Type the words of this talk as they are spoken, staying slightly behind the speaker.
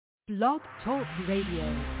Blog Talk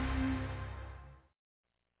Radio.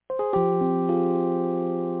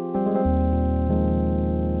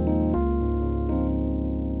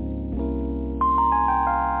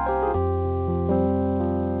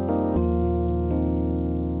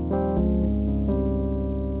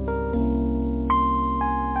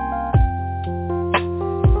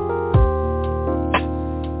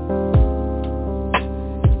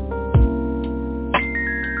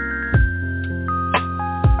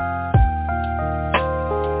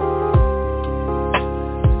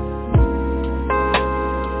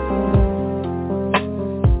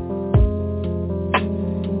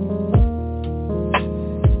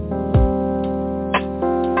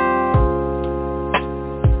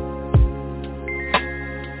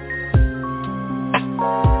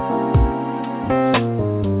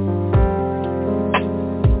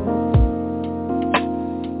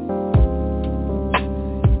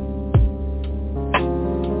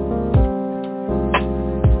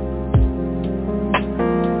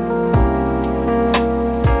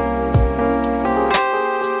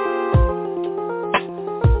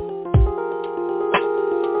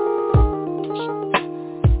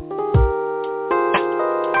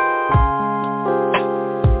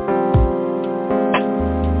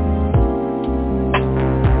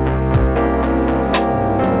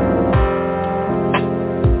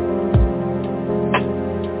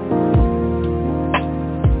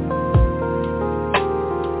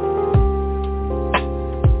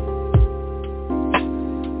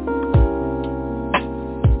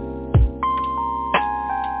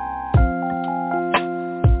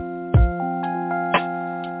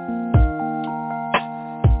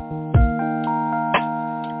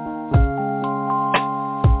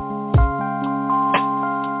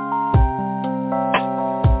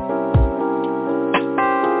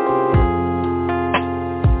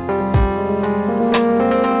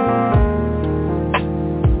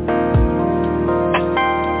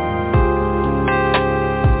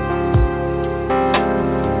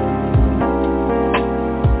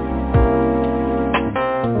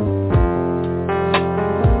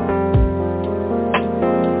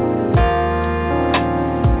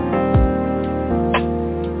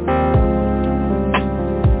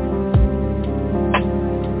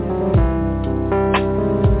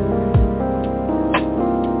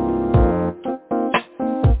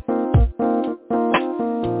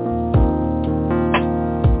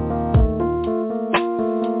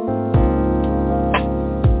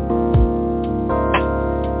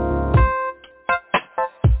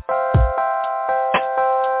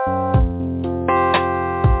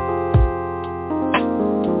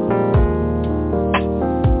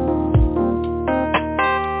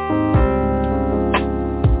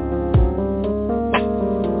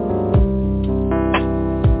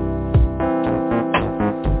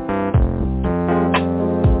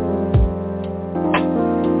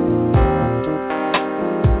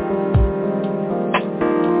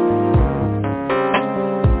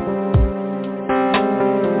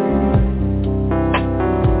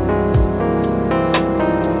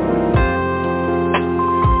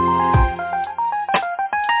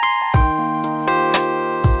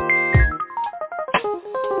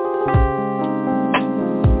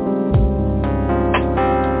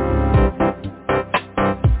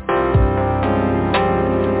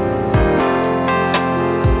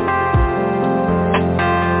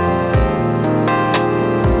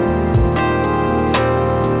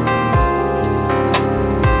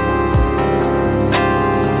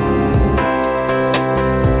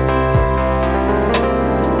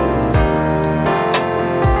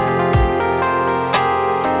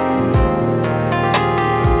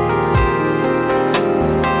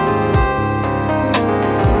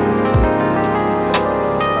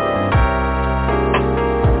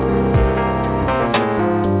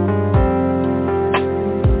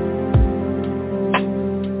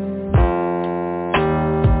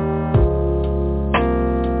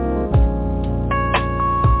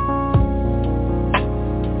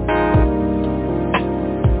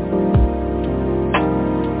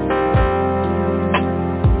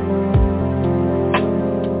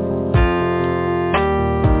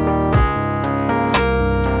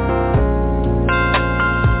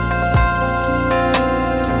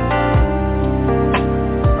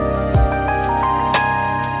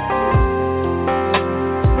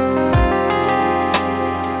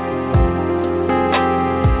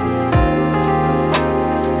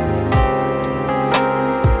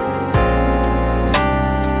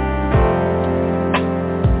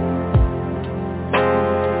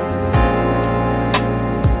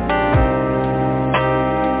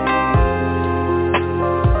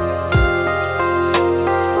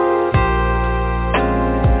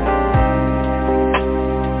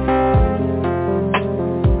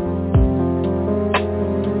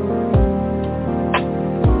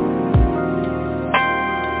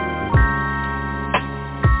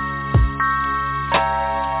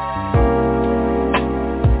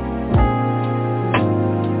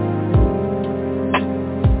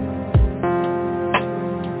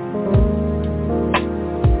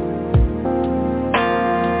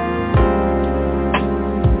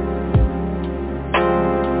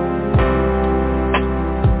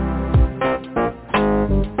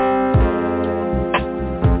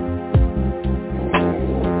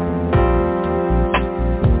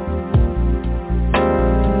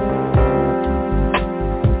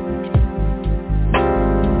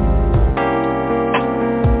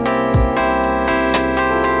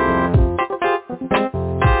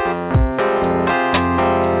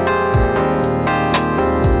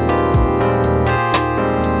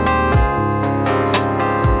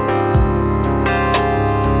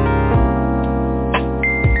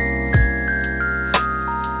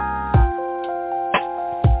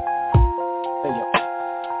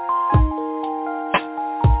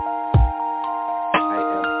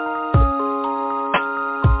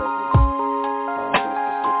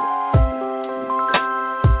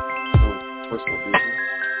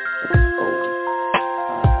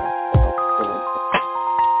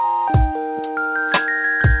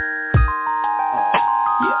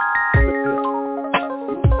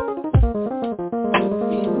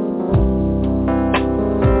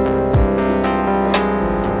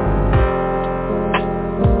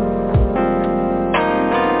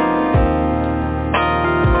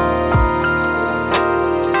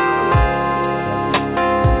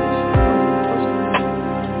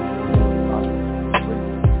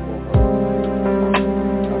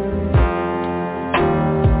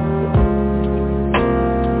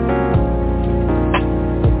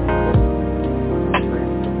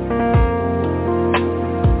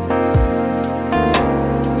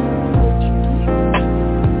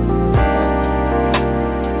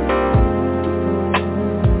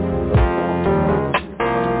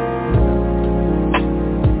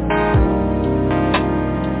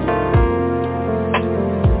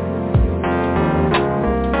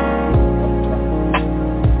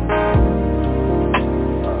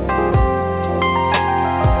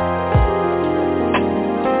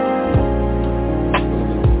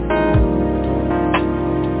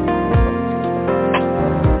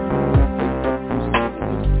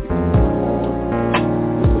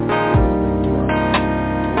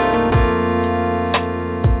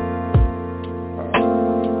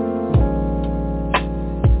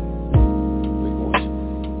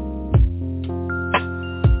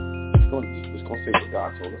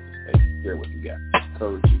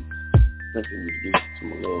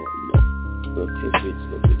 little tidbits,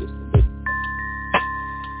 little bit, just a bit.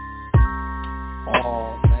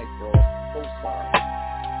 All night, bro. So sorry.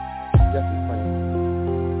 Definitely praying.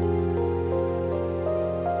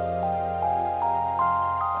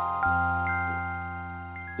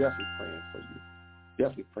 Definitely praying for you.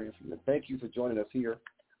 Definitely praying for you. And thank you for joining us here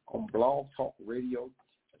on Blog Talk Radio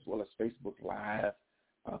as well as Facebook Live.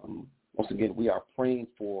 Once again, we are praying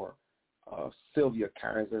for Sylvia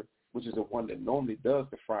Kizer, which is the one that normally does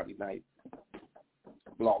the Friday night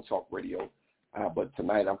Blog Talk Radio. But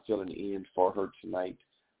tonight I'm filling in for her tonight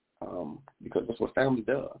because that's what family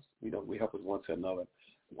does. You know, we help us one to another.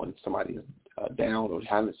 When somebody is down or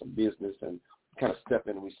handling some business and kind of step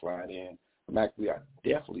in and we slide in. Mac, we are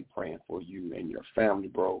definitely praying for you and your family,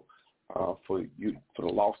 bro, for the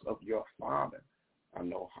loss of your father. I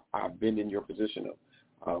know I've been in your position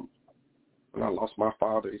of when I lost my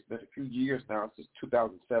father. It's been a few years now, since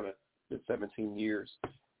 2007. It's been 17 years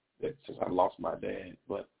since I lost my dad.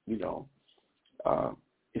 But, you know, I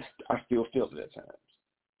still feel it at times.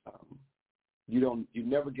 You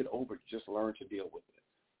never get over it. You just learn to deal with it.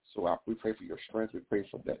 So we pray for your strength. We pray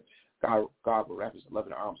for that God will wrap his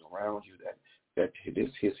loving arms around you, that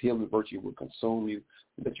his healing virtue will consume you,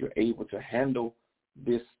 that you're able to handle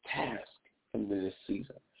this task in this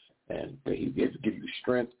season, and that he'll be able to give you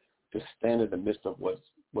strength to stand in the midst of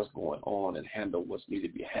what's going on and handle what's needed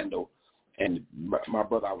to be handled. And my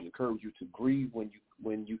brother, I would encourage you to grieve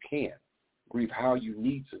when you can, grieve how you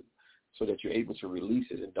need to, so that you're able to release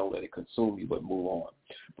it and don't let it consume you, but move on.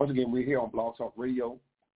 Once again, we're here on Blog Talk Radio.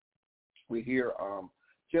 We're here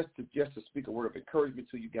just to speak a word of encouragement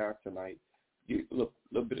to you guys tonight. A little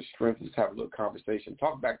bit of strength, just have a little conversation.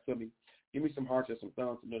 Talk back to me. Give me some hearts and some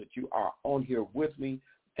thumbs to know that you are on here with me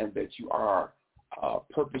and that you are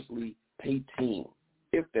purposely paid team,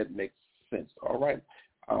 if that makes sense. All right.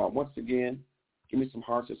 Once again, give me some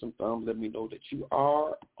hearts and some thumbs. Let me know that you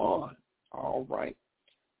are on. All right.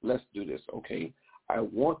 Let's do this, okay? I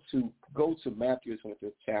want to go to Matthew, the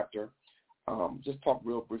 25th chapter. Just talk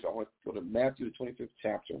real brief. I want to go to Matthew, the 25th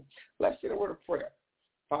chapter. Let's say a word of prayer.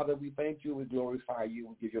 Father, we thank you, we glorify you,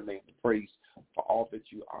 we give your name the praise for all that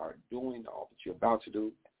you are doing, all that you're about to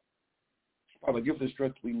do. Father, give us the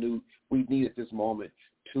strength we need at this moment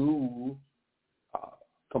to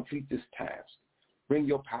complete this task. Bring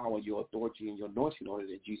your power, your authority, and your anointing on it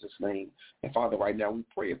in Jesus' name. And Father, right now we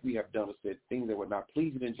pray if we have done or said things that were not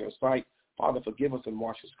pleasing in your sight, Father, forgive us and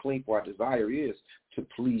wash us clean, for our desire is to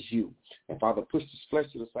please you. And Father, push this flesh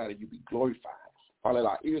to the side and you be glorified. Father, let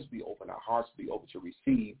our ears be open, our hearts be open to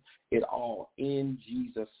receive it all in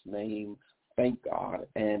Jesus' name. Thank God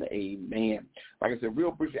and amen. Like I said,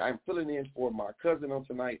 real briefly, I'm filling in for my cousin on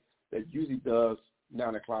tonight that usually does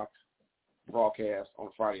 9 o'clock broadcast on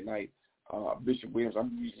Friday night. Bishop Williams,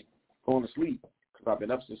 I'm usually going to sleep because I've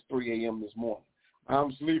been up since 3 a.m. this morning.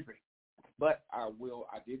 I'm sleeping. But I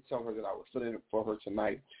did tell her that I would fill in for her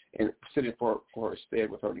tonight and sit in for her stead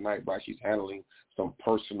with her tonight while she's handling some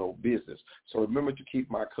personal business. So remember to keep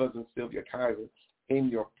my cousin Sylvia Kizer in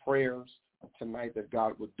your prayers tonight, that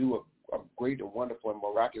God would do a great and wonderful and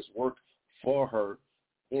miraculous work for her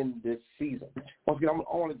in this season. Once again,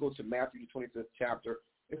 I want to go to Matthew, the 25th chapter.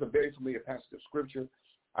 It's a very familiar passage of Scripture.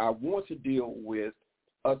 I want to deal with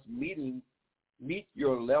us meet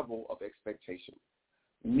your level of expectation.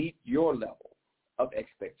 Meet your level of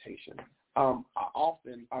expectation. I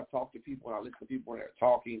talk to people and I listen to people when they're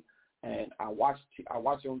talking, and I watch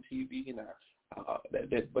on TV. And y'all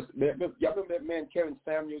remember that man Kevin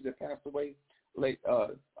Samuels that passed away? Late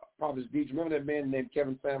Prophet Deej. Remember that man named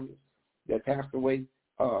Kevin Samuels that passed away?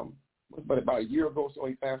 But about a year ago, so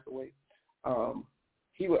he passed away.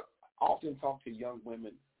 He would often talk to young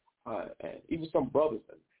women and even some brothers,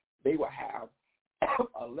 and they would have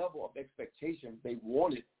a level of expectation they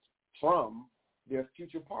wanted from their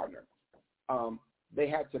future partner. They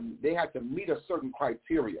had to meet a certain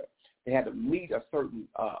criteria. They had to meet a certain.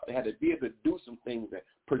 They had to be able to do some things and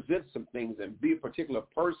present some things and be a particular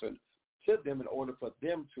person to them in order for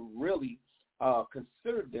them to really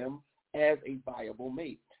consider them as a viable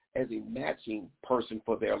mate, as a matching person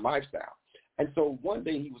for their lifestyle. And so one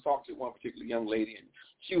day he was talking to one particular young lady, and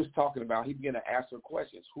she was talking about. He began to ask her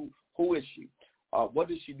questions. Who is she? What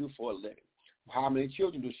does she do for a living? How many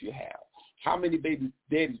children does she have? How many baby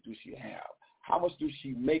daddies do she have? How much does she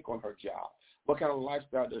make on her job? What kind of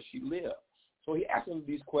lifestyle does she live? So he asked her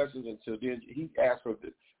these questions until then he asked her,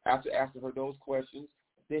 after asking her those questions,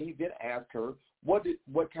 then he asked her, what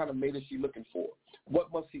kind of mate is she looking for?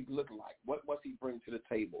 What must he look like? What must he bring to the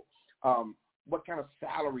table? What kind of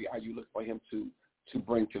salary are you looking for him to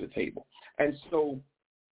bring to the table? And so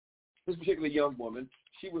this particular young woman,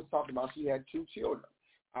 she was talking about she had 2 children.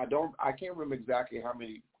 I can't remember exactly how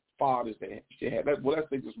many fathers she had. Well, let's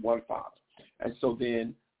say just one father. And so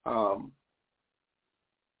then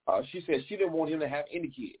she said she didn't want him to have any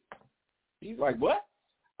kids. He's like, what?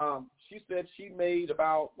 She said she made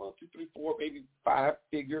about 1, 2, 3, 4, maybe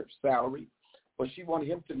 5-figure salary, but she wanted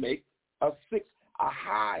him to make a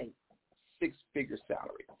high 6-figure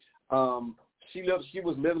salary. She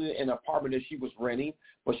was living in an apartment that she was renting,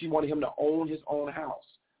 but she wanted him to own his own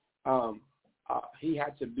house. He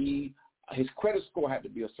had to be, his credit score had to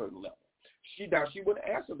be a certain level. She wouldn't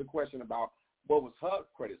answer the question about what was her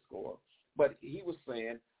credit score, but he was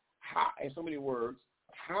saying, how, in so many words,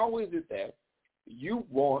 how is it that you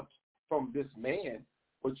want from this man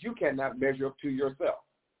what you cannot measure up to yourself?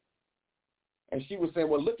 And she was saying,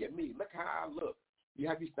 well, look at me. Look how I look.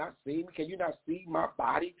 Have you not seen me? Can you not see my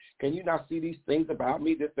body? Can you not see these things about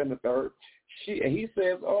me, this and the third? And he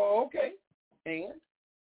says, oh, okay. And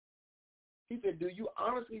he said, do you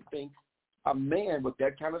honestly think a man with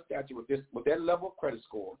that kind of stature, with that level of credit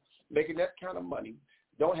score, making that kind of money,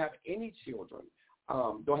 don't have any children,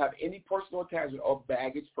 don't have any personal attachment or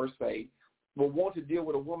baggage per se, will want to deal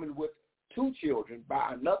with a woman with 2 children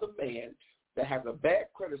by another man that has a bad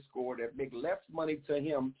credit score, that make less money to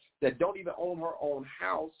him, that don't even own her own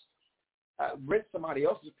house, rent somebody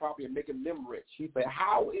else's property and making them rich? He said,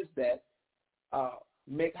 how is that how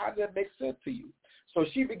does that make sense to you? So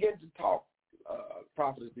she began to talk,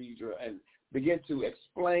 Prophetess Deidre, and began to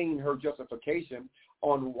explain her justification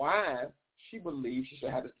on why she believes she should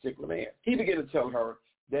have this particular man. He began to tell her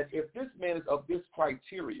that if this man is of this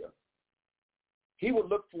criteria, he would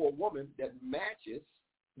look for a woman that matches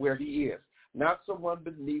where he is, not someone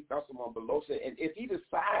beneath, not someone below. And if he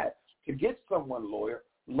decides to get someone lower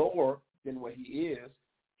than what he is,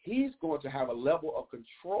 he's going to have a level of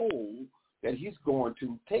control that he's going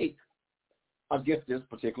to take against this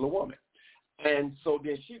particular woman. And so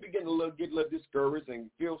then she began to get a little discouraged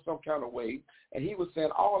and feel some kind of way. And he was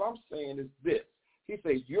saying, all I'm saying is this. He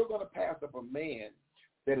says, you're going to pass up a man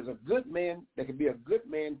that is a good man, that can be a good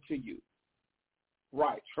man to you.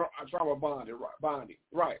 Right. Trauma bonding.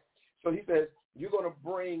 Right. So he says, you're going to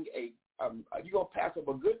bring you're going to pass up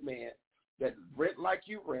a good man that rent like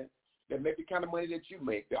you rent, that make the kind of money that you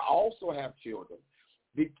make, that also have children.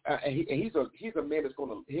 He's a man that's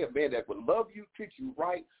he's a man that would love you, treat you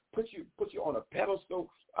right, put you on a pedestal,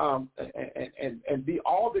 and be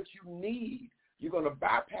all that you need. You're going to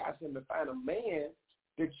bypass him to find a man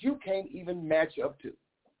that you can't even match up to.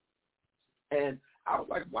 And I was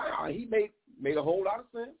like, wow, he made a whole lot of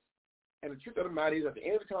sense. And the truth of the matter is, at the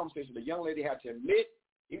end of the conversation, the young lady had to admit,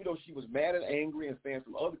 even though she was mad and angry and saying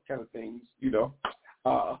some other kind of things, you know,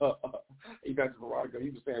 Evangelist Veronica, she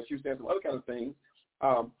was saying some other kind of things.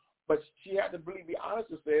 But she had to really be honest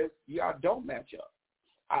and says, yeah, I don't match up.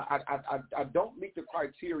 I don't meet the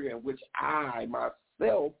criteria in which I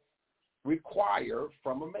myself require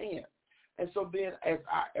from a man. And so then as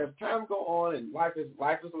time go on and life is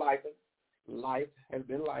life has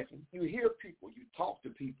been life. You hear people, you talk to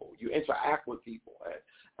people, you interact with people,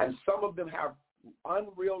 and some of them have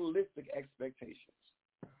unrealistic expectations.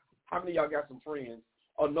 How many of y'all got some friends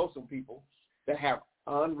or know some people that have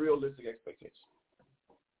unrealistic expectations?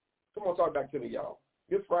 Come on, talk back to me, y'all.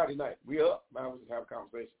 It's Friday night. We up. Man, we just have a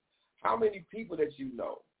conversation. How many people that you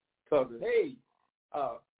know, cousins, hey,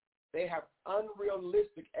 they have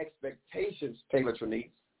unrealistic expectations, Taylor Trinice.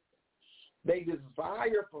 They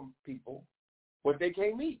desire from people what they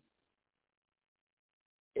can't meet.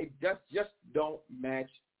 It just don't match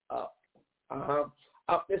up.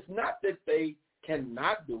 It's not that they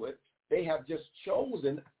cannot do it. They have just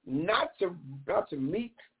chosen not to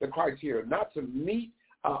meet the criteria, not to meet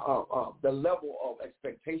the level of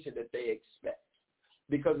expectation that they expect,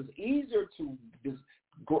 because it's easier to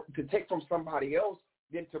take from somebody else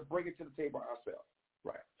than to bring it to the table ourselves,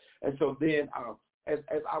 right? And so then, as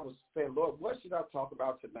I was saying, Lord, what should I talk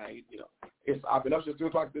about tonight? You know, I've been up since 2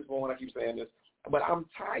 o'clock this morning. I keep saying this, but I'm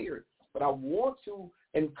tired. But I want to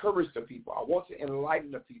encourage the people. I want to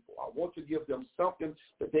enlighten the people. I want to give them something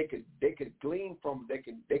that they could glean from,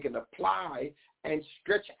 they can apply and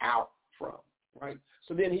stretch out from. Right.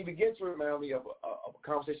 So then he began to remind me of a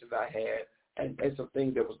conversation that I had and some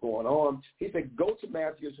things that was going on. He said, go to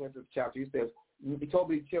Matthew 25th chapter. He says, he told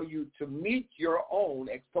me to tell you to meet your own.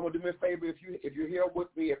 Someone do me a favor, if you're here with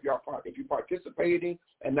me, if you're participating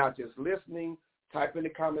and not just listening, type in the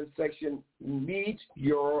comment section, meet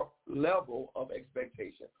your level of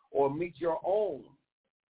expectation, or meet your own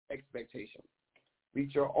expectation.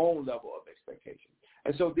 Meet your own level of expectation.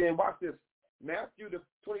 And so then watch this. Matthew, the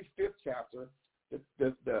 25th chapter, I'm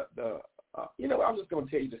just going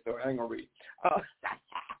to tell you the story. I ain't going to read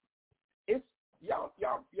it.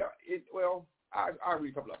 I'll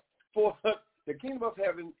read a couple of them. For the kingdom of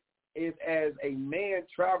heaven is as a man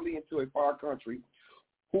traveling into a far country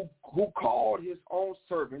who called his own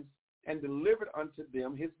servants and delivered unto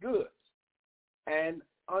them his goods. And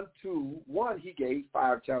unto one he gave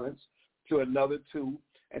 5 talents, to another 2,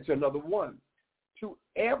 and to another 1. To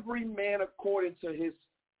every man according to his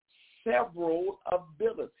several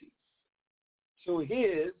abilities. To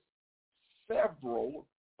his several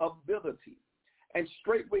abilities. And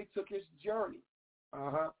straightway took his journey.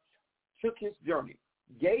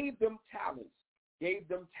 Gave them talents, gave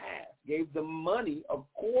them tasks, gave them money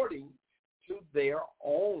according to their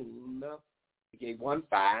own. He gave one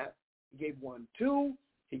 5, he gave one 2,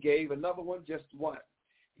 he gave another one just 1.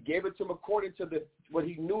 He gave it to them according to what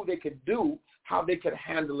he knew they could do, how they could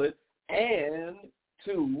handle it, and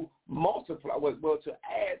to multiply, to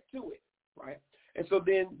add to it, right? And so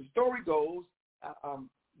then the story goes,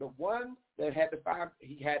 the one that had the 5,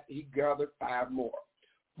 he gathered 5 more.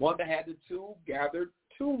 One that had the 2 gathered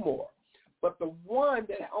 2 more. But the one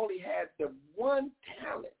that only had the 1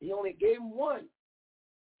 talent, he only gave him 1.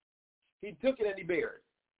 He took it and he buried it.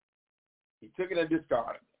 He took it and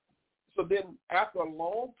discarded it. So then after a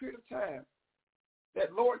long period of time,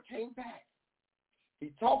 that Lord came back.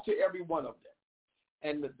 He talked to every one of them.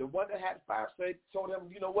 And the one that had 5 told him,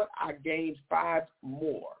 you know what, I gained 5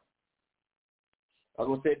 more. I was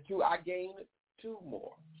going to say 2, I gained 2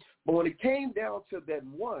 more. But when it came down to that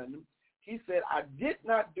one, he said, I did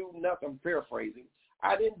not do nothing, I'm paraphrasing.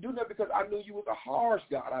 I didn't do nothing because I knew you was a harsh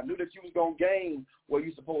God. I knew that you was going to gain where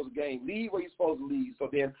you're supposed to gain, leave where you're supposed to leave. So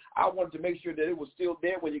then I wanted to make sure that it was still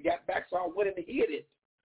there when you got back, so I went and hid it.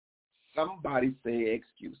 Somebody say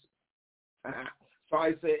excuses.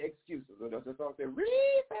 Somebody say excuses. The song said, the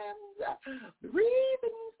reasons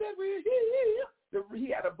that we're here.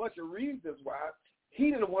 He had a bunch of reasons why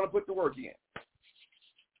he didn't want to put the work in.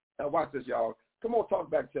 Now watch this, y'all. Come on,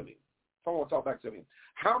 talk back to me.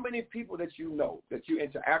 How many people that you know, that you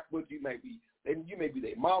interact with, you may be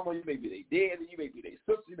their mama, you may be their daddy, you may be their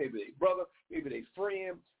sister, you may be their brother, maybe their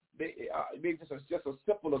friend, maybe just a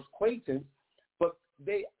simple acquaintance, but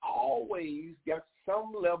they always got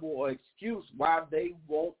some level of excuse why they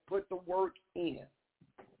won't put the work in.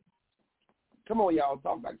 Come on, y'all,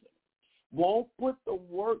 talk back to me. Won't put the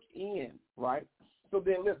work in, right? So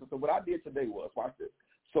then listen, so what I did today was, watch this.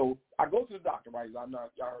 So I go to the doctor, right? Y'all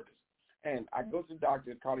heard this. And I go to the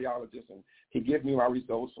doctor, the cardiologist, and he gives me my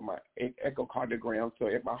results for my echocardiogram. So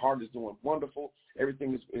if my heart is doing wonderful,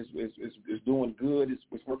 everything is doing good,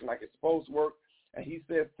 it's working like it's supposed to work. And he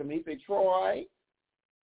says to me, Troy,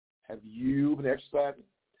 have you been exercising?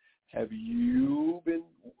 Have you been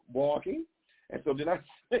walking? And so then I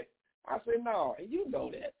say no, and you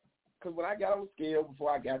know that. Because when I got on the scale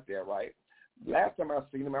before I got there, right, last time I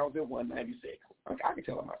seen him, I was at 196. I can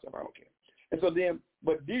tell him myself, I don't care. And so then,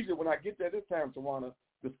 but usually when I get there this time, Tawana,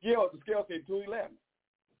 the scale said 211.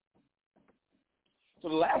 So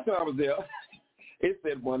the last time I was there, it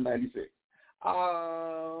said 196.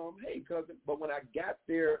 Hey, cousin, but when I got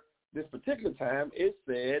there this particular time, it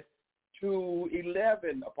said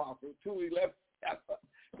 211, Apostle, 211.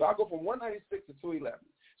 So I go from 196 to 211.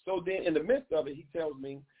 So then in the midst of it, he tells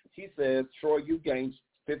me, he says, Troy, you gained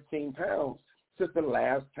 15 pounds since the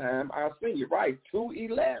last time I seen you. Right,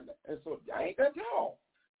 211. And so I ain't that tall.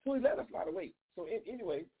 211 is a lot of weight. So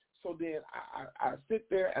anyway, so then I sit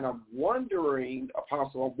there and I'm wondering,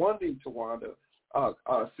 Apostle, I'm wondering, Tawanda,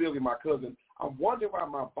 Sylvia, my cousin, I'm wondering why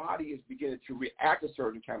my body is beginning to react a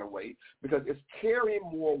certain kind of way, because it's carrying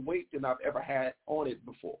more weight than I've ever had on it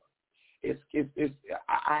before.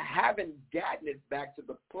 I haven't gotten it back to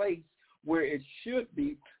the place where it should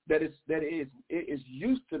be, that it is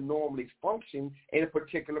used to normally function in a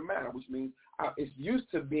particular manner, which means it's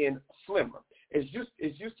used to being slimmer. It's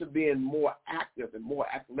used to being more active and more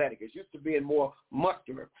athletic. It's used to being more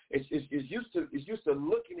muscular. It's used to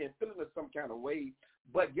looking and feeling in some kind of way.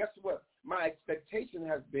 But guess what? My expectation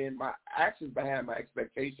has been, my actions behind my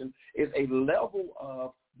expectation is a level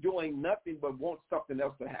of doing nothing but want something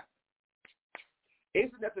else to happen.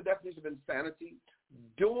 Isn't that the definition of insanity?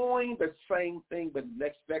 Doing the same thing but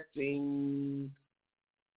expecting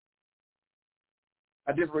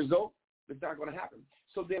a different result. It's not going to happen.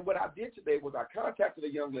 So then what I did today was I contacted a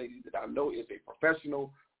young lady that I know is a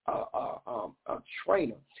professional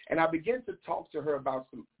trainer, and I began to talk to her about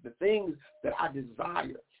the things that I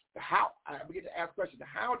desire. How I began to ask questions.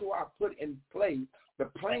 How do I put in place the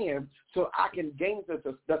plan so I can gain the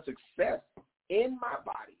success in my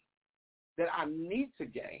body that I need to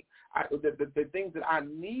gain, the things that I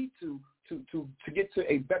need to get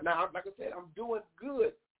to a better. Now, like I said, I'm doing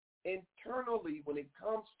good internally when it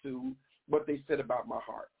comes to what they said about my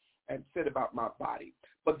heart and said about my body.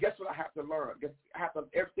 But guess what I have to learn?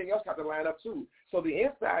 Everything else has to line up too. So the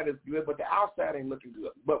inside is good, but the outside ain't looking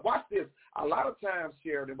good. But watch this. A lot of times,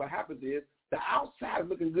 Sheridan, what happens is the outside is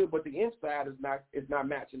looking good, but the inside is not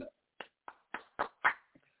matching up.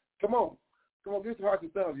 Come on, give some hearts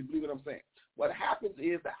and thumbs. You believe what I'm saying? What happens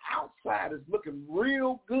is the outside is looking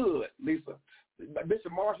real good, Lisa.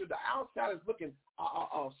 Bishop Marshall, the outside is looking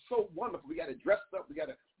so wonderful. We got it dressed up. We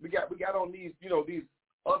got on these, these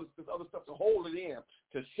other stuff to hold it in,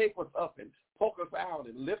 to shape us up and poke us out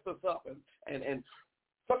and lift us up and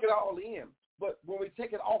suck it all in. But when we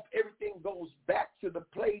take it off, everything goes back to the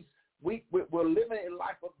place we're living a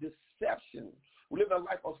life of deception. We're living a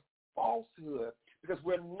life of falsehood because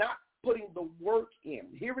we're not putting the work in.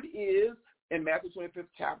 Here it is in Matthew 25th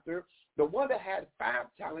chapter. The one that had 5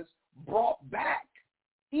 talents brought back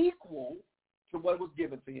equal to what was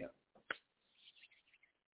given to him.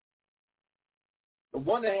 The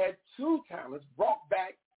one that had 2 talents brought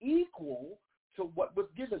back equal to what was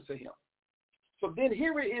given to him. So then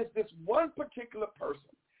here it is, this one particular person.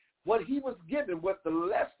 What he was given was the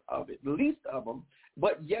least of them,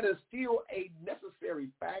 but yet is still a necessary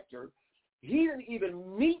factor. He didn't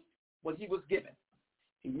even meet what he was given.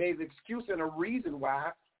 He made an excuse and a reason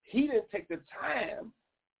why he didn't take the time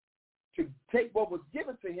to take what was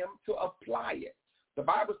given to him to apply it. The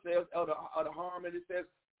Bible says, Elder Harmon, it says,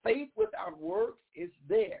 faith without works is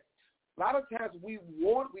dead. A lot of times we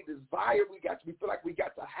desire, we feel like we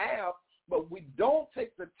got to have, but we don't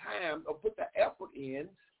take the time or put the effort in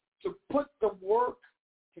to put the work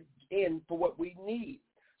in for what we need.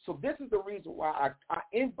 So this is the reason why I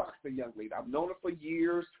inboxed a young lady. I've known her for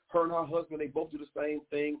years. Her and her husband, they both do the same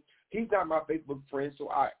thing. He's not my Facebook friend, so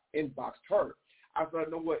I inboxed her. I said,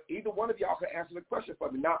 you know what, either one of y'all can answer the question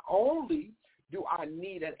for me. Not only do I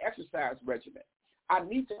need an exercise regimen, I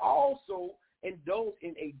need to also indulge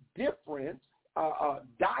in a different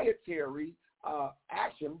dietary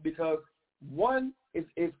action because one is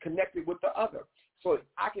connected with the other. So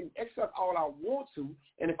I can exercise all I want to,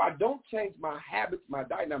 and if I don't change my habits, my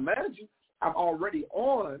diet, now mind you, I'm already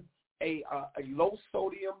on a low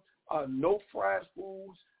sodium, no fried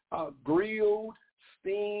foods, grilled,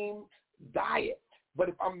 steamed diet. But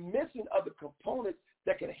if I'm missing other components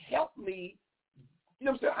that can help me, you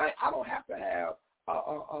know what I'm saying? I don't have to have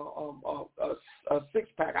a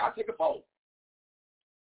 6-pack. I'll take a 4.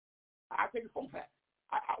 I'll take a 4-pack.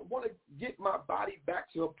 I want to get my body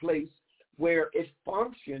back to a place where it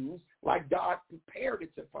functions like God prepared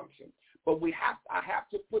it to function. But I have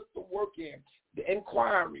to put the work in, the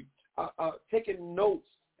inquiry, taking notes,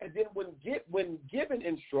 and then when given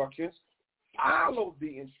instructions, follow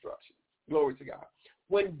the instructions. Glory to God.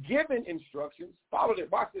 When given instructions, follow it.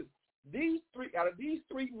 Watch this. Out of these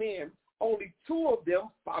 3 men, only 2 of them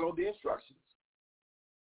followed the instructions.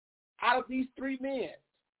 Out of these 3 men,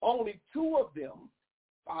 only 2 of them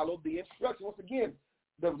followed the instructions. Once again,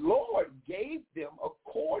 the Lord gave them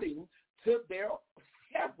according to their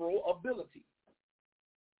several abilities,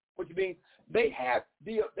 which means they had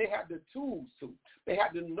the tools to, they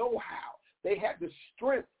had the know-how, they had the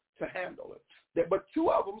strength to handle it. But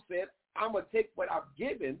 2 of them said, I'm going to take what I've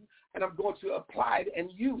given and I'm going to apply it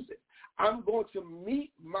and use it. I'm going to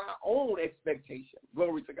meet my own expectation.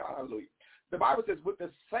 Glory to God. Hallelujah. The Bible says, with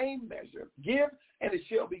the same measure, give and it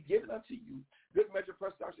shall be given unto you. Good measure,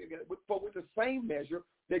 pressed down, for with the same measure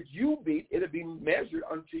that you beat, it'll be measured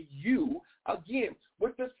unto you again.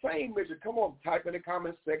 With the same measure, come on, type in the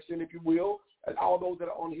comment section, if you will, and all those that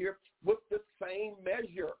are on here, with the same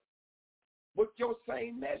measure. With your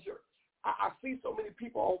same measure. I see so many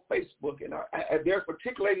people on Facebook, and there's a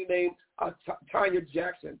particular lady named Tanya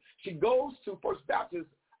Jackson. She goes to First Baptist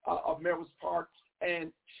of Melrose Park,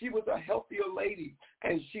 and she was a healthier lady.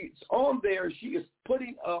 And she's on there. She is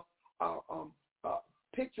putting up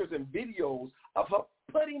pictures and videos of her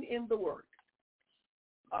putting in the work.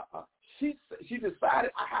 She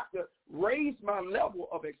decided I have to raise my level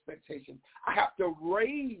of expectation. I have to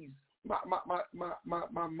raise my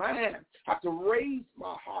mind. I have to raise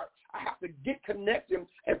my heart. I have to get connected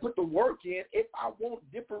and put the work in if I want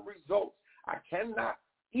different results. I cannot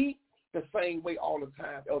eat the same way all the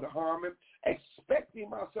time, Elder Harmon, expecting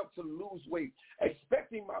myself to lose weight,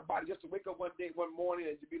 expecting my body just to wake up one morning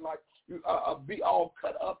and to be like, be all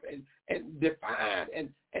cut up and defined and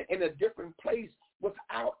in a different place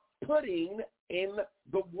without putting in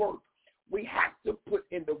the work. We have to put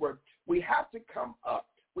in the work. We have to come up.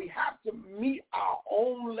 We have to meet our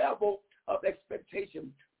own level of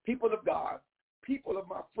expectation. People of God, people of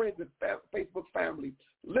my friends and Facebook family,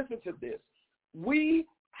 listen to this. We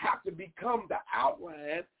have to become the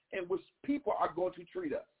outline in which people are going to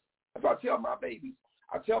treat us. That's what I tell my babies.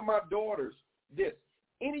 I tell my daughters this.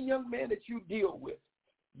 Any young man that you deal with,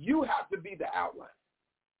 you have to be the outline.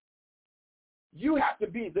 You have to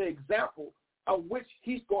be the example of which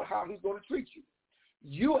how he's going to treat you.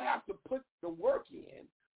 You have to put the work in.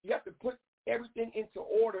 You have to put everything into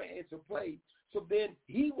order and into play. So then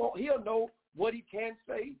he'll know what he can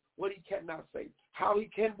say, what he cannot say, how he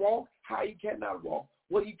can walk, how he cannot walk,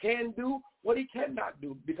 what he can do, what he cannot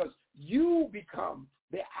do, because you become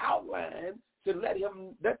the outline to let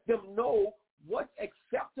them know what's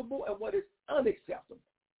acceptable and what is unacceptable.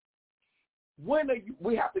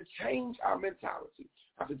 We have to change our mentality,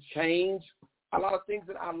 have to change a lot of things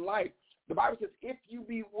in our life. The Bible says, if you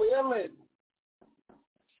be willing.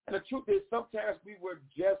 And the truth is, sometimes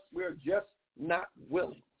we're just not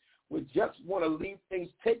willing. We just want to leave things.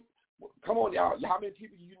 Come on, y'all. How many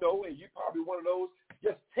people you know, and you're probably one of those,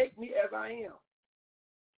 just take me as I am.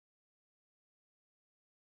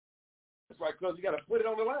 That's right, because you got to put it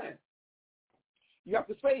on the line. You have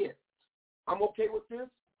to say it. I'm okay with this.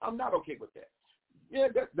 I'm not okay with that. Yeah,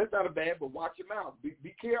 that's not a bad, but watch your mouth.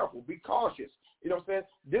 Be careful. Be cautious. You know what I'm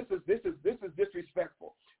saying? This is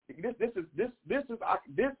disrespectful. This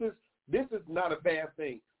is not a bad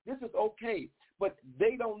thing. This is okay, but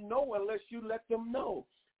they don't know unless you let them know.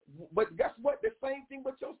 But guess what? The same thing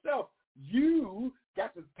with yourself. You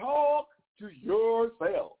got to talk to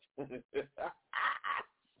yourself.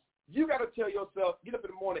 You got to tell yourself, get up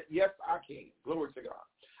in the morning, yes, I can. Glory to God.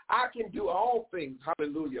 I can do all things,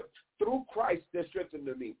 hallelujah, through Christ that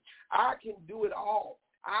strengthens me. I can do it all.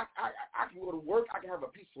 I can go to work. I can have a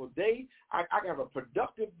peaceful day. I can have a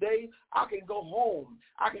productive day. I can go home.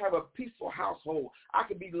 I can have a peaceful household. I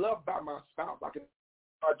can be loved by my spouse. I can love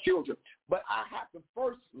my children. But I have to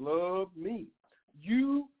first love me.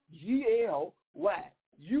 U-G-L-Y.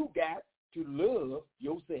 You got to love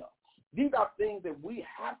yourself. These are things that we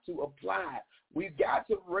have to apply. We've got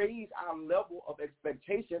to raise our level of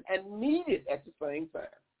expectation and meet it at the same time.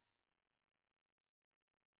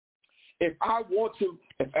 If I want to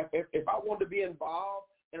be involved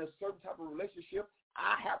in a certain type of relationship,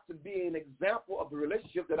 I have to be an example of the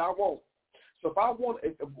relationship that I want. So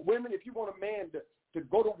women, if you want a man to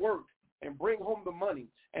go to work and bring home the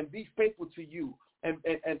money and be faithful to you, and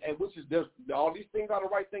which is all these things are the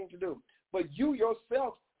right thing to do, but you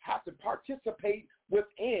yourself have to participate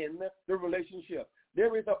within the relationship.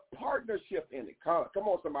 There is a partnership in it. Come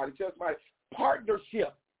on, somebody. Tell somebody,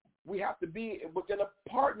 partnership. We have to be within a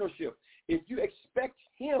partnership. If you expect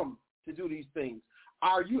him to do these things,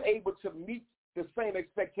 are you able to meet the same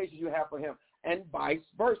expectations you have for him? And vice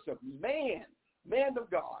versa. Man of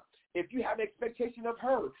God, if you have an expectation of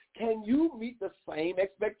her, can you meet the same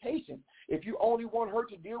expectation? If you only want her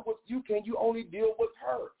to deal with you, can you only deal with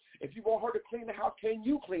her? If you want her to clean the house, can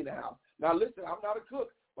you clean the house? Now, listen, I'm not a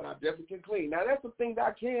cook, but I definitely can clean. Now, that's the thing that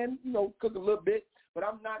I can, cook a little bit, but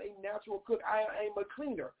I'm not a natural cook. I am a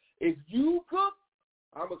cleaner. If you cook,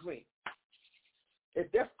 I'm a clean.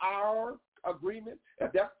 If that's our agreement,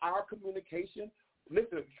 if that's our communication,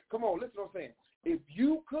 listen, come on, listen to what I'm saying. If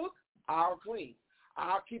you cook, I'll clean.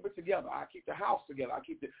 I'll keep it together. I keep the house together.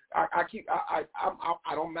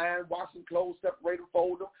 I don't mind washing clothes, separate them,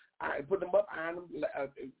 fold them, put them up, iron them,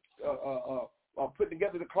 put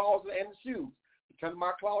together the closet and the shoes. You come to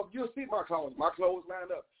my closet, you'll see my closet. My clothes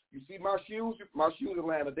lined up. You see my shoes are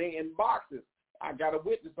lined up. They in boxes. I got a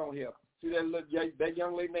witness on here. See that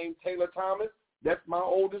young lady named Taylor Thomas? That's my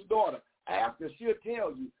oldest daughter. Ask her, she'll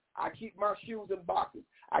tell you. I keep my shoes in boxes.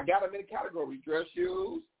 I got them in categories: dress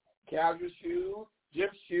shoes, casual shoes, gym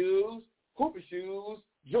shoes, hooper shoes,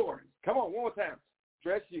 Jordans. Come on, one more time.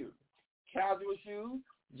 Dress shoes, casual shoes,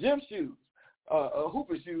 gym shoes,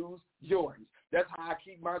 hooper shoes, Jordans. That's how I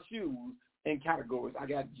keep my shoes in categories. I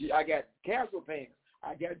got casual pants.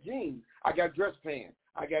 I got jeans. I got dress pants.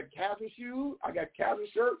 I got casual shoes. I got casual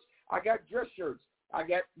shirts. I got dress shirts. I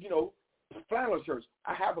got, flannel shirts.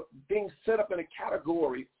 I have things set up in a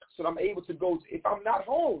category so that I'm able to go. If I'm not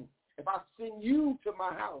home, if I send you to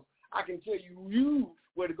my house, I can tell you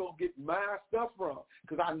where to go get my stuff from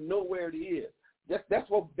because I know where it is. That's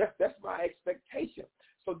my expectation.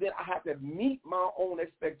 So then I have to meet my own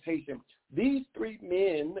expectation. These three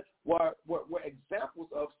men were examples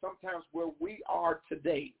of sometimes where we are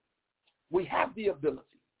today. We have the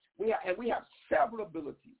ability. We have several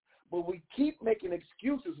abilities, but we keep making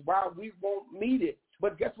excuses why we won't meet it.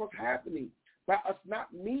 But guess what's happening? By us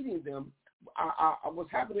not meeting them,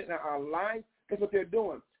 what's happening in our life, guess what they're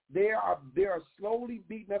doing? They are slowly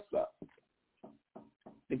beating us up.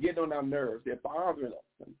 They're getting on our nerves. They're bothering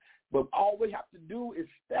us. But all we have to do is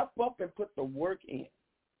step up and put the work in.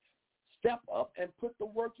 Step up and put the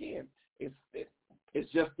work in.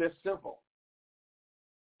 It's just that simple.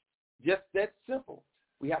 Just that simple.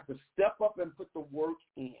 We have to step up and put the work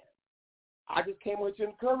in. I just came here to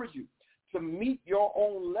encourage you to meet your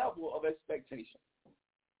own level of expectation.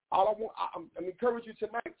 I'm encourage you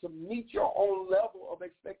tonight to meet your own level of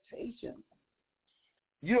expectation.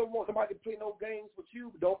 You don't want somebody to play no games with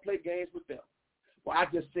you, but don't play games with them. Well, I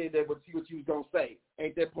just said that, but see what you was going to say.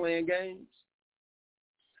 Ain't that playing games?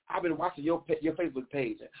 I've been watching your Facebook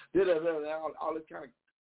page, all this kind of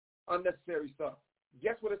unnecessary stuff.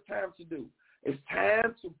 Guess what it's time to do? It's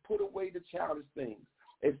time to put away the childish things.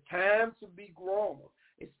 It's time to be grown.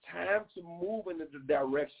 It's time to move in the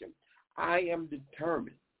direction. I am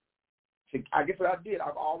determined. I guess what I did,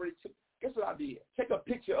 guess what I did? Take a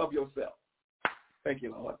picture of yourself. Thank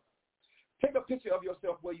you, Lord. Take a picture of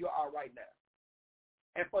yourself where you are right now.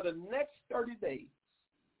 And for the next 30 days,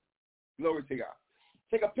 glory to God,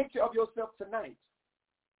 take a picture of yourself tonight.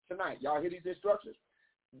 Tonight. Y'all hear these instructions?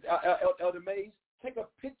 Elder Mays, take a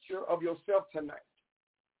picture of yourself tonight.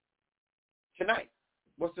 Tonight.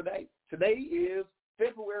 What's today? Today is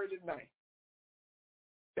February the 9th.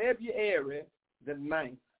 February the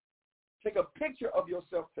 9th. Take a picture of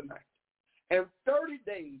yourself tonight. And 30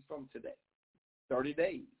 days from today, 30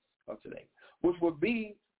 days of today, which will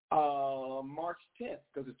be March 10th,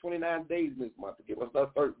 because it's 29 days this month to give us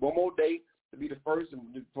one more day to be the first and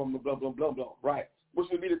from the blah, blah, blah, blah, right, which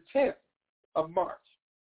will be the 10th of March.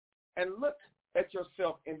 And look at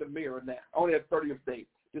yourself in the mirror now on that 30th day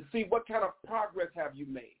to see what kind of progress have you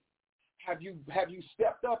made. Have you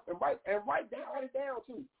stepped up and write it down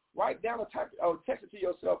too. Write down or text it to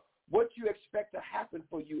yourself what you expect to happen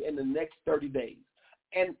for you in the next 30 days.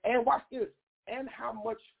 And watch this. And how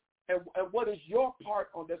much and what is your part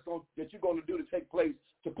on that you're going to do to take place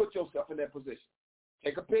to put yourself in that position.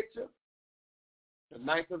 Take a picture. The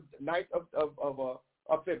 9th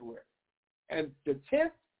of February. And the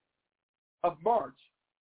 10th of March,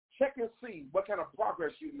 check and see what kind of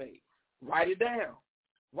progress you made. Write it down.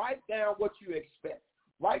 Write down what you expect.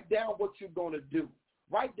 Write down what you're going to do.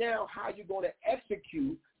 Write down how you're going to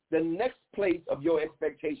execute the next place of your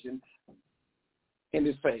expectation in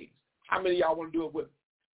this phase. How many of y'all want to do it with me?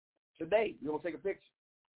 Today, we're going to take a picture.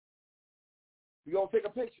 We're going to take a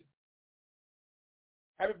picture.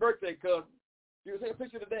 Happy birthday, cousin. You're going to take a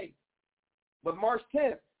picture today. But March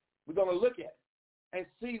 10th, we're going to look at it and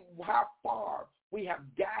see how far we have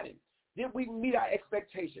gotten. Did we meet our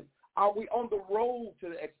expectation? Are we on the road to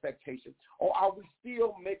the expectation? Or are we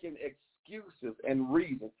still making excuses and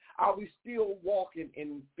reasons? Are we still walking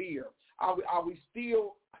in fear? Are we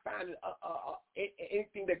still finding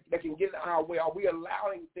anything that can get in our way? Are we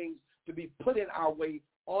allowing things to be put in our way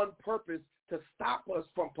on purpose to stop us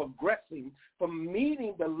from progressing, from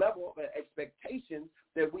meeting the level of expectation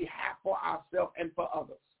that we have for ourselves and for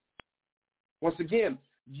others? Once again,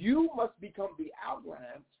 you must become the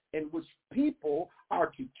outline in which people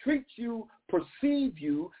are to treat you, perceive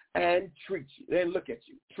you, and treat you, and look at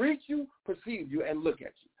you. Treat you, perceive you, and look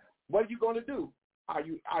at you. What are you going to do? Are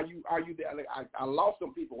you there? Like, I lost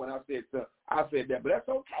some people when I said that, but that's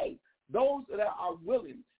okay. Those that are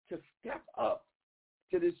willing to step up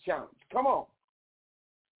to this challenge. Come on.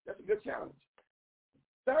 That's a good challenge.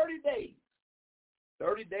 30 days.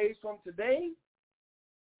 30 days from today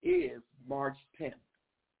is March 10th.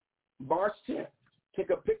 March 10th. Take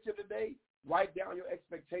a picture today. Write down your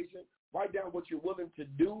expectations. Write down what you're willing to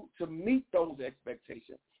do to meet those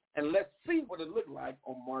expectations. And let's see what it looks like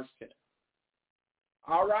on March 10th.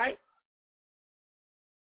 All right?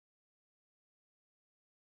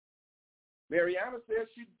 Mariana says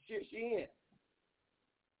she in.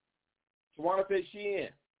 Tawana says she in.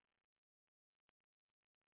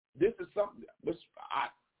 This is something which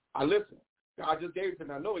I listen. God just gave it to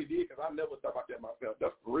me. I know he did because I never thought about that myself.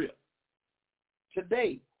 That's for real.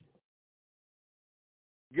 Today,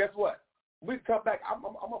 guess what? We come back. I'm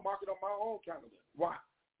going to mark it on my own calendar. Why?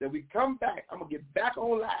 That we come back. I'm going to get back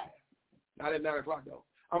on live. Not at 9 o'clock, though.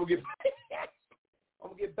 I'm going to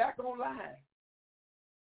get back on live.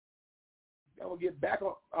 I'm going to get back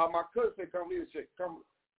on. My cousin said, Camilla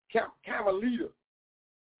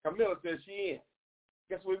said she in.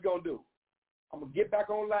 Guess what we're going to do? I'm going to get back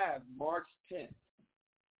on live March 10th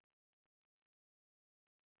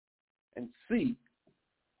and see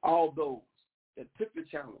all those that took the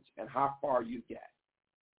challenge and how far you got.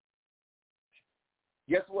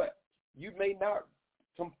 Guess what? You may not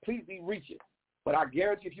completely reach it, but I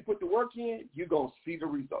guarantee if you put the work in, you're going to see the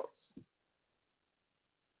results.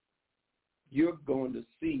 You're going to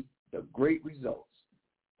see the great results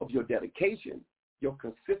of your dedication, your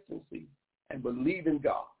consistency, and believe in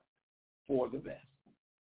God for the best.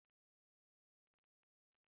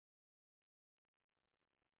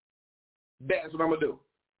 That's what I'm going to do.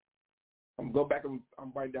 I'm going to go back and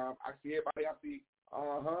I'm write down. I see everybody. I see,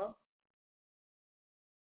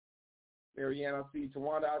 Marianne, I see you.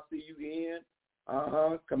 Tawanda, I see you in.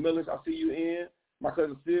 Camillus, I see you in. My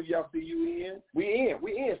cousin Sylvia, I see you in. We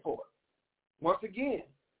in for it. Once again,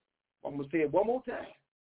 I'm going to say it one more time.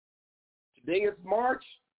 Today is March.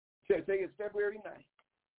 Today is February 9th.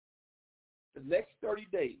 The next 30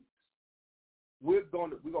 days, we're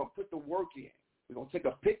going to put the work in. We're going to take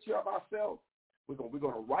a picture of ourselves. We're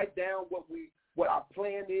going to write down what our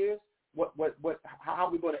plan is, how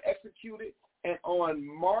we're going to execute it. And on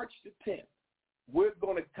March the 10th, we're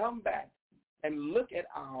going to come back and look at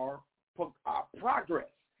our progress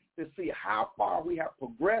to see how far we have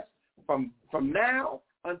progressed from now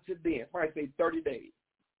until then. Probably say 30 days.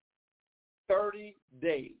 30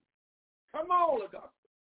 days. Come on, Augusta.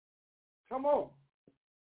 Come on.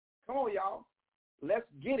 Come on, y'all. Let's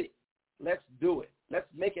get it. Let's do it. Let's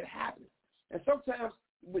make it happen. And sometimes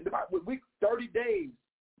with 30 days,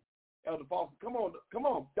 Elder Foster, come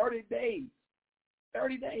on, 30 days.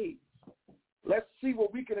 30 days. Let's see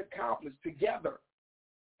what we can accomplish together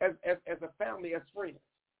as a family, as friends.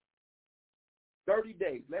 30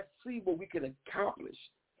 days. Let's see what we can accomplish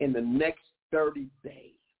in the next 30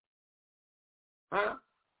 days. Huh?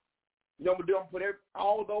 You know what I'm going to do? I'm going to put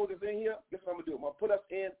all those that's in here. Guess what I'm going to do? I'm going to put us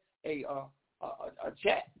in a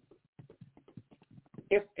chat.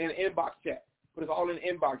 It's an inbox chat. Put us all in an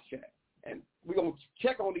inbox chat. And we're going to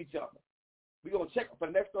check on each other. We're going to check for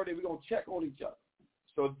the next 30 days. We're going to check on each other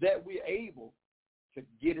so that we're able to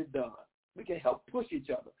get it done. We can help push each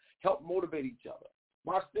other, help motivate each other.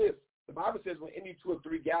 Watch this. The Bible says when any two or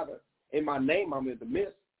three gather in my name, I'm in the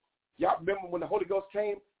midst. Y'all remember when the Holy Ghost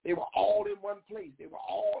came? They were all in one place. They were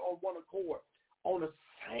all on one accord, on the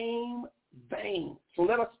same vein. So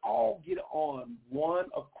let us all get on one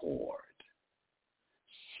accord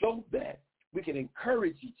so that we can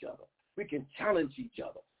encourage each other. We can challenge each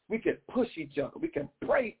other. We can push each other. We can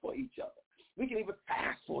pray for each other. We can even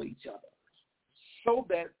fast for each other so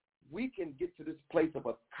that we can get to this place of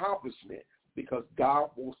accomplishment because God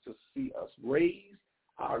wants to see us raise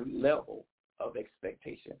our level of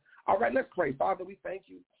expectation. All right, let's pray. Father, we thank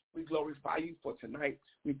you. We glorify you for tonight.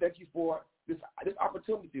 We thank you for this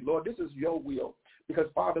opportunity. Lord, this is your will because,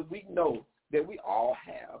 Father, we know that we all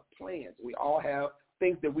have plans. We all have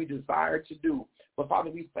things that we desire to do. But,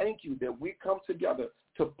 Father, we thank you that we come together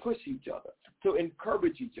to push each other, to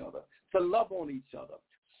encourage each other, to love on each other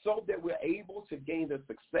so that we're able to gain the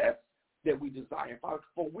success that we desire. Father,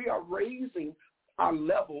 for we are raising our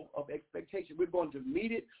level of expectation. We're going to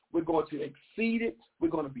meet it. We're going to exceed it. We're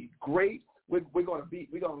going to be great. We're going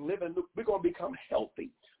to live and we're going to become healthy.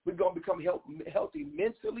 We're going to become healthy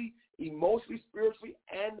mentally, emotionally, spiritually,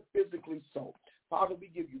 and physically so. Father, we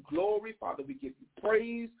give you glory. Father, we give you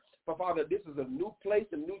praise. But Father, this is a new place,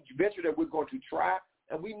 a new venture that we're going to try,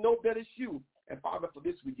 and we know that it's you. And Father, for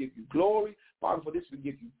this we give you glory. Father, for this we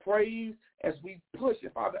give you praise as we push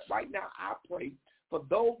it. Father, right now I pray for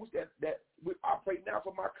those I pray now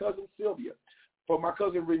for my cousin Sylvia, for my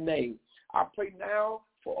cousin Renee. I pray now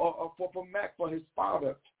for Mac, for his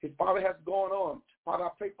father. His father has gone on. Father, I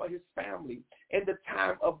pray for his family in the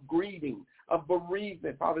time of grieving, of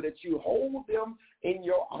bereavement. Father, that you hold them in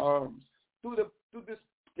your arms through this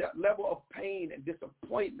level of pain and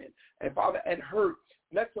disappointment and, Father, and hurt.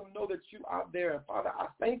 Let them know that you are there. And, Father, I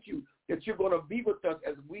thank you that you're going to be with us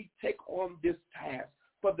as we take on this task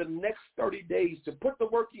for the next 30 days to put the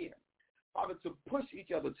work in. Father, to push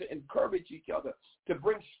each other, to encourage each other, to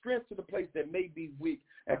bring strength to the place that may be weak.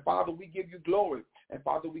 And, Father, we give you glory. And,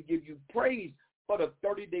 Father, we give you praise for the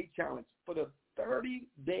 30-day challenge, for the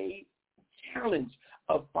 30-day challenge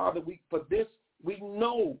of, Father, we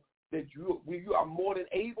know that you are more than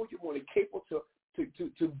able, you're more than capable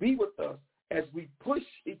to be with us as we push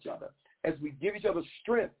each other, as we give each other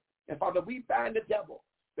strength. And, Father, we bind the devil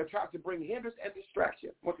that tries to bring hindrance and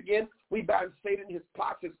distraction. Once again, we bind Satan, his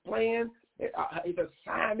plots, his plan, his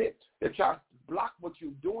assignment that tries to block what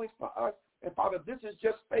you're doing for us. And, Father, this is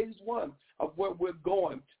just phase one of where we're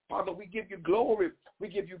going. Father, we give you glory. We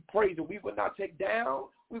give you praise. And we will not take down.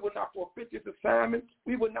 We will not forfeit this assignment.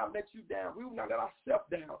 We will not let you down. We will not let ourselves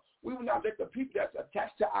down. We will not let the people that's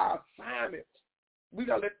attached to our assignment, we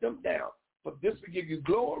will not let them down. For this we give you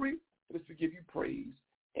glory. For this we give you praise.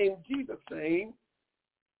 In Jesus' name,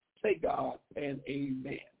 say God and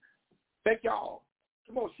amen. Thank y'all.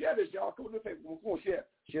 Come on, share this, y'all. Come on, come on, share.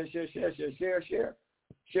 Share, share, share, share, share, share.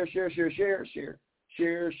 Share, share, share, share, share.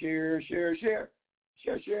 Share, share, share, share.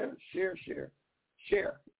 Share, share, share, share.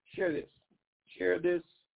 Share. Share this. Share this.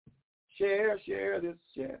 Share, share this.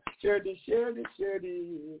 Share. Share this, share this, share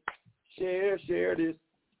this. Share, share this.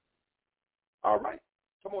 All right.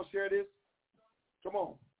 Come on, share this. Come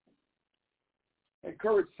on.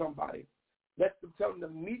 Encourage somebody. Tell them to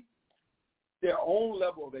meet their own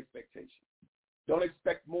level of expectation. Don't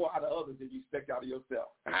expect more out of others than you expect out of yourself.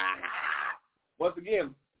 Once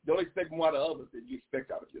again, don't expect more out of others than you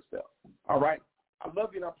expect out of yourself. All right? I love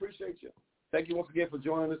you and I appreciate you. Thank you once again for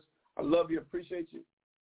joining us. I love you, appreciate you.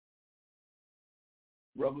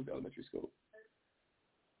 Rutland Elementary School.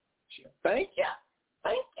 Thank you.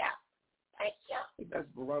 Thank you. Thank you. That's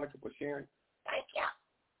Veronica for sharing. Thank you.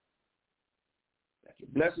 Thank you.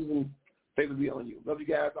 Blessings and favor be on you. Love you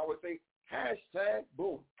guys. I always say,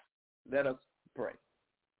 #boom. Let us pray.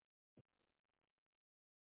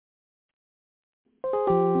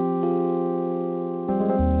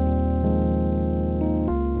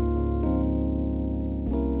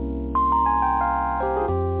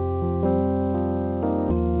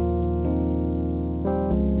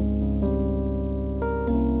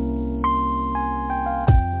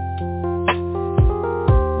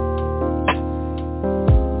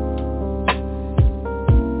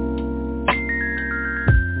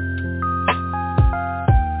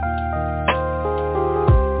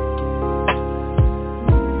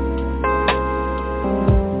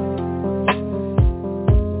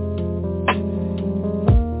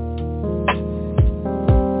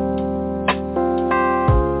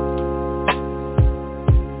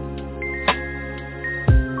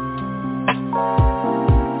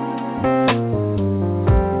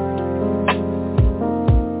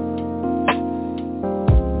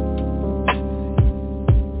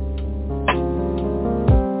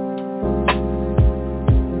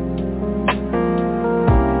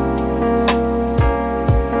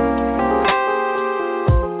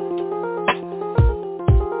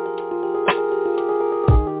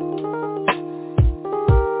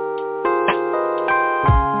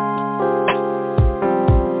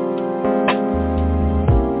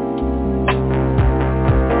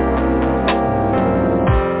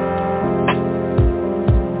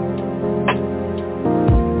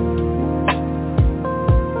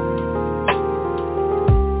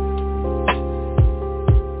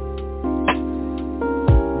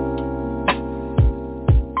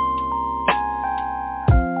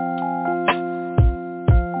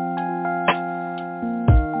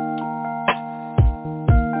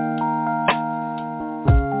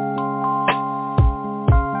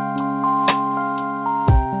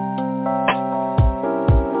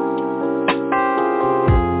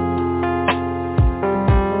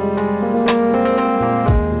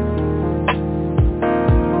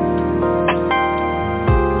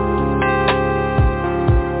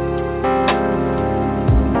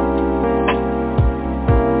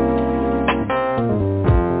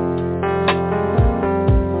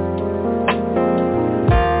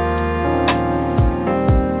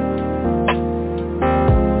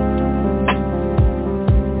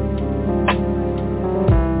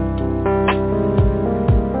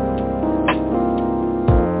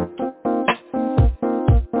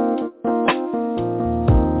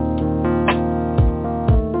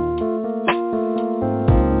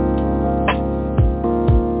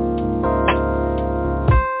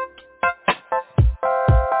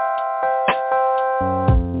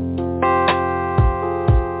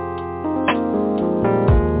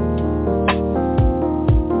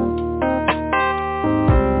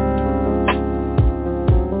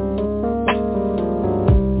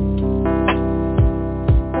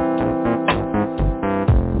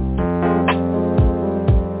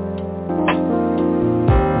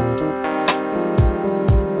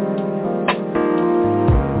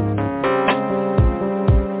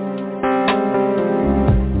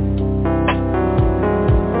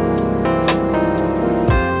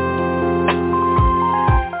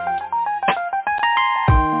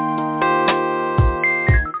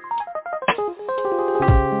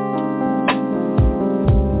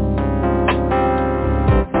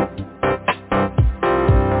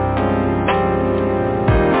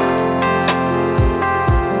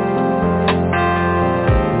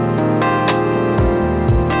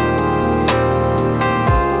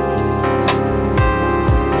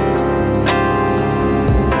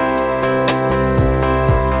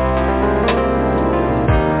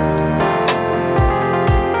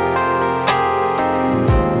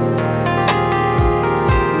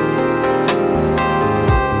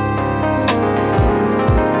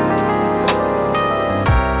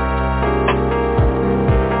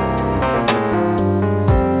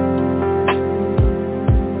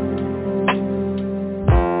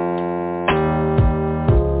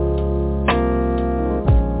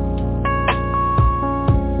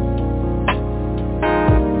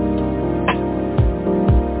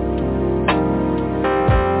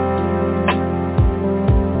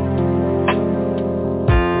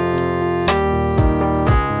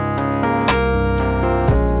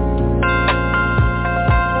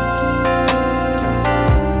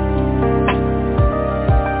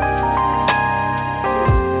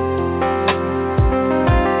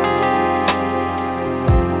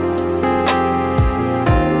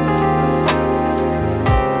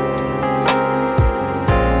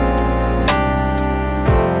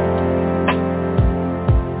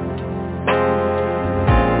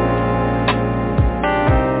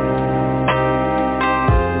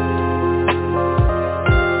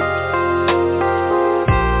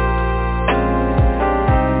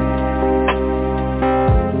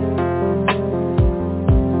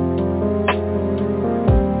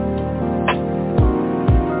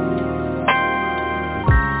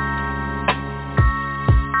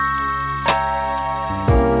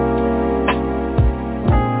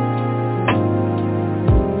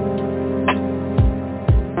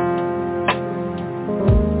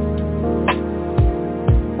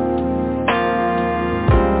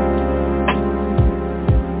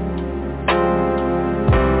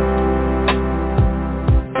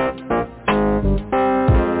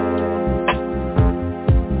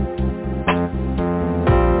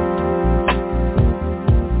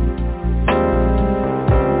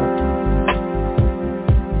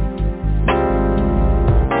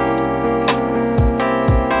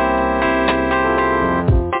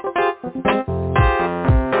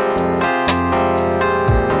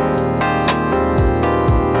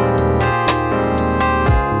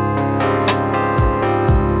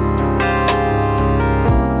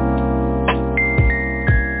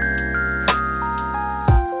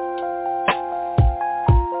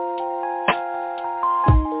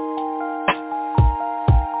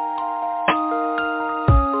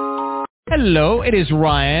 Hello, it is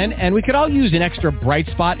Ryan, and we could all use an extra bright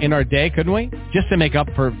spot in our day, couldn't we? Just to make up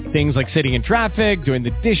for things like sitting in traffic, doing the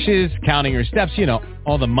dishes, counting your steps, you know,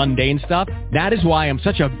 all the mundane stuff. That is why I'm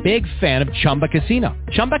such a big fan of Chumba Casino.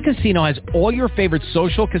 Chumba Casino has all your favorite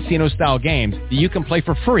social casino-style games that you can play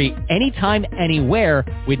for free anytime, anywhere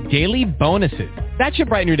with daily bonuses. That should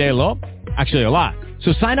brighten your day a little. Actually, a lot.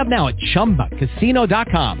 So sign up now at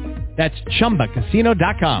ChumbaCasino.com. That's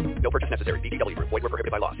ChumbaCasino.com. No purchase necessary. VGW Group. Void where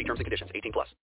prohibited by law. See terms and conditions. 18+.